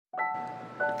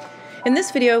In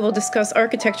this video, we'll discuss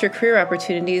architecture career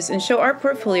opportunities and show art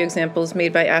portfolio examples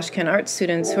made by Ashcan Art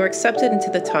students who are accepted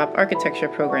into the top architecture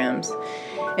programs.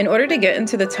 In order to get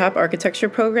into the top architecture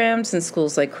programs in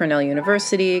schools like Cornell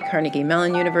University, Carnegie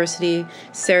Mellon University,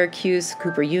 Syracuse,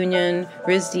 Cooper Union,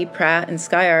 RISD, Pratt, and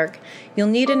SCIARC, you'll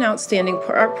need an outstanding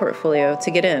art portfolio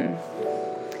to get in.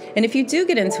 And if you do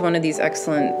get into one of these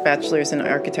excellent Bachelor's in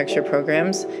Architecture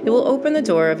programs, it will open the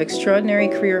door of extraordinary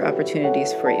career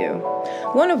opportunities for you.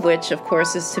 One of which, of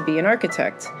course, is to be an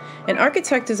architect. An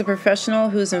architect is a professional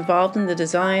who is involved in the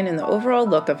design and the overall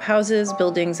look of houses,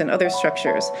 buildings, and other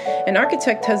structures. An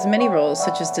architect has many roles,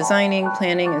 such as designing,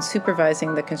 planning, and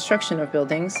supervising the construction of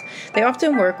buildings. They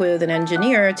often work with an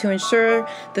engineer to ensure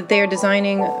that they are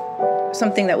designing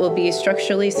something that will be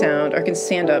structurally sound or can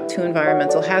stand up to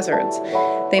environmental hazards.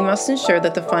 They must ensure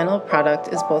that the final product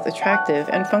is both attractive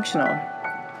and functional.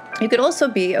 You could also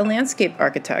be a landscape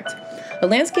architect. A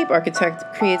landscape architect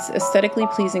creates aesthetically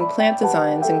pleasing plant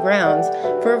designs and grounds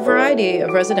for a variety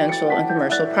of residential and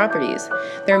commercial properties.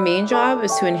 Their main job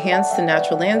is to enhance the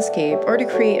natural landscape or to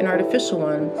create an artificial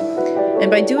one,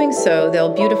 and by doing so,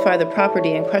 they'll beautify the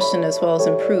property in question as well as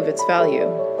improve its value.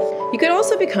 You could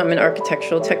also become an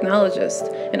architectural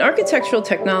technologist. An architectural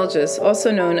technologist,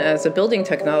 also known as a building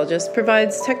technologist,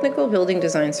 provides technical building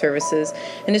design services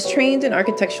and is trained in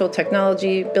architectural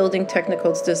technology, building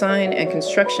technical design, and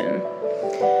construction.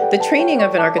 The training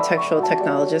of an architectural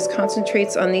technologist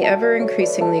concentrates on the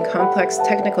ever-increasingly complex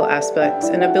technical aspects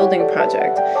in a building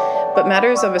project, but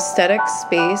matters of aesthetics,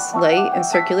 space, light, and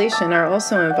circulation are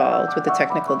also involved with the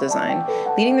technical design,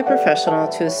 leading the professional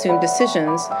to assume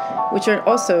decisions which are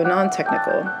also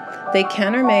non-technical. They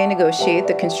can or may negotiate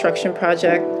the construction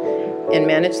project and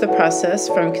manage the process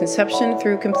from conception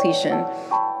through completion.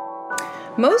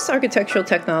 Most architectural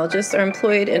technologists are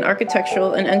employed in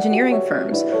architectural and engineering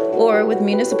firms or with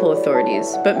municipal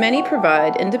authorities, but many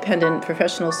provide independent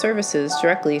professional services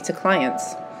directly to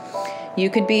clients. You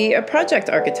could be a project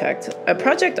architect. A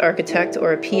project architect,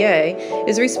 or a PA,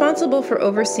 is responsible for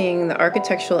overseeing the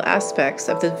architectural aspects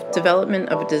of the development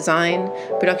of a design,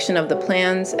 production of the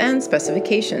plans, and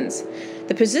specifications.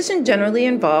 The position generally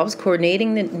involves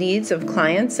coordinating the needs of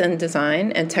clients and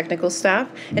design and technical staff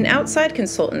and outside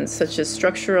consultants such as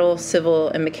structural, civil,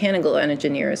 and mechanical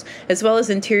engineers, as well as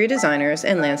interior designers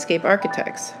and landscape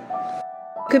architects.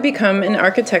 You could become an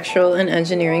architectural and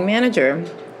engineering manager.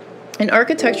 An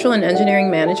architectural and engineering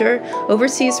manager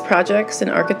oversees projects in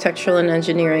architectural and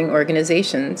engineering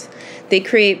organizations. They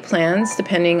create plans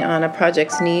depending on a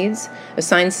project's needs,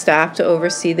 assign staff to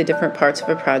oversee the different parts of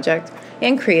a project,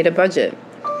 and create a budget.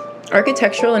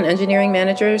 Architectural and engineering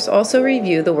managers also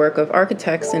review the work of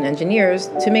architects and engineers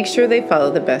to make sure they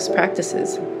follow the best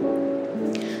practices.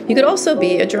 You could also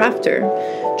be a drafter.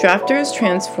 Drafters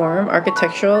transform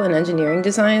architectural and engineering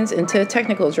designs into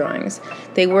technical drawings.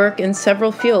 They work in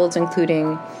several fields,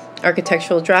 including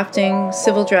architectural drafting,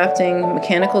 civil drafting,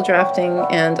 mechanical drafting,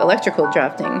 and electrical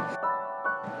drafting.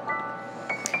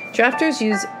 Drafters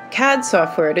use CAD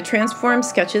software to transform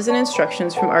sketches and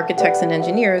instructions from architects and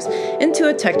engineers into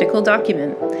a technical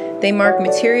document. They mark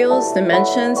materials,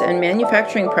 dimensions, and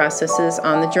manufacturing processes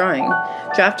on the drawing.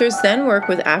 Drafters then work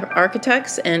with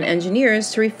architects and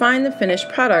engineers to refine the finished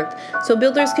product so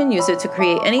builders can use it to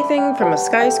create anything from a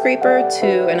skyscraper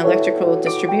to an electrical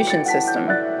distribution system.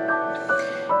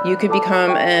 You could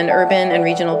become an urban and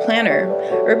regional planner.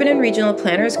 Urban and regional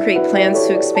planners create plans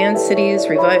to expand cities,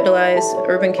 revitalize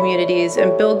urban communities,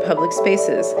 and build public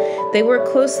spaces. They work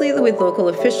closely with local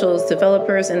officials,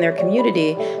 developers, and their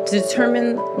community to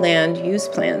determine land use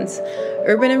plans.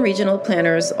 Urban and regional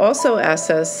planners also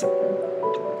assess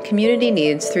community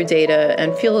needs through data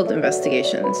and field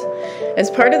investigations.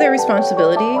 As part of their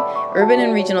responsibility, urban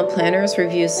and regional planners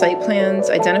review site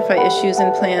plans, identify issues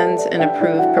in plans, and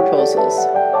approve proposals.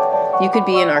 You could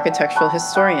be an architectural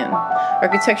historian.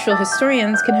 Architectural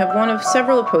historians can have one of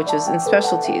several approaches and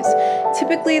specialties.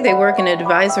 Typically, they work in an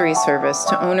advisory service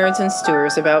to owners and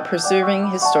stewards about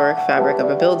preserving historic fabric of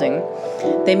a building.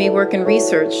 They may work in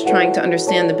research, trying to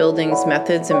understand the building's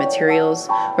methods and materials,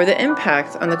 or the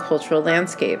impact on the cultural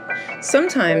landscape.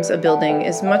 Sometimes a building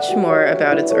is much more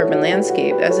about its urban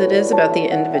landscape as it is about the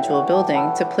individual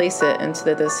building to place it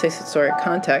into this historic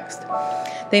context.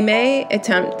 They may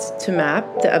attempt to map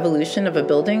the evolution of a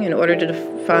building in order to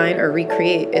define or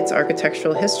recreate its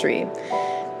architectural history.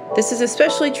 This is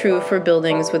especially true for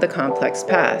buildings with a complex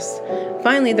past.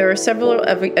 Finally, there are several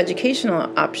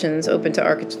educational options open to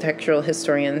architectural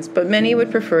historians, but many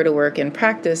would prefer to work in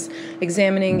practice,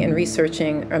 examining and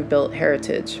researching built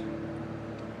heritage.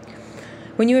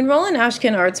 When you enroll in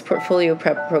Ashcan Art's Portfolio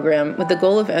Prep program with the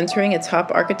goal of entering a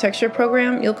top architecture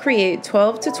program, you'll create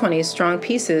 12 to 20 strong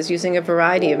pieces using a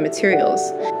variety of materials.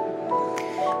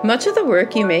 Much of the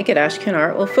work you make at Ashcan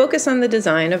Art will focus on the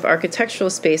design of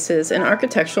architectural spaces and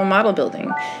architectural model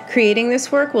building. Creating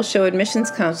this work will show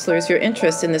admissions counselors your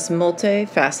interest in this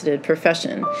multifaceted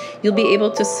profession. You'll be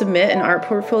able to submit an art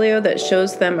portfolio that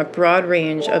shows them a broad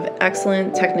range of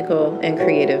excellent technical and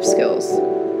creative skills.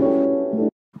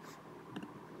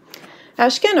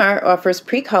 Ashcan Art offers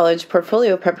pre-college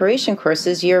portfolio preparation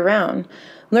courses year-round.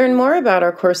 Learn more about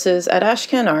our courses at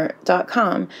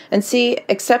ashcanart.com and see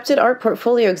accepted art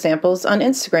portfolio examples on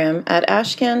Instagram at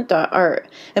ashcan.art.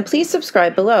 And please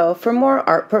subscribe below for more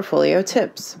art portfolio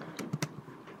tips.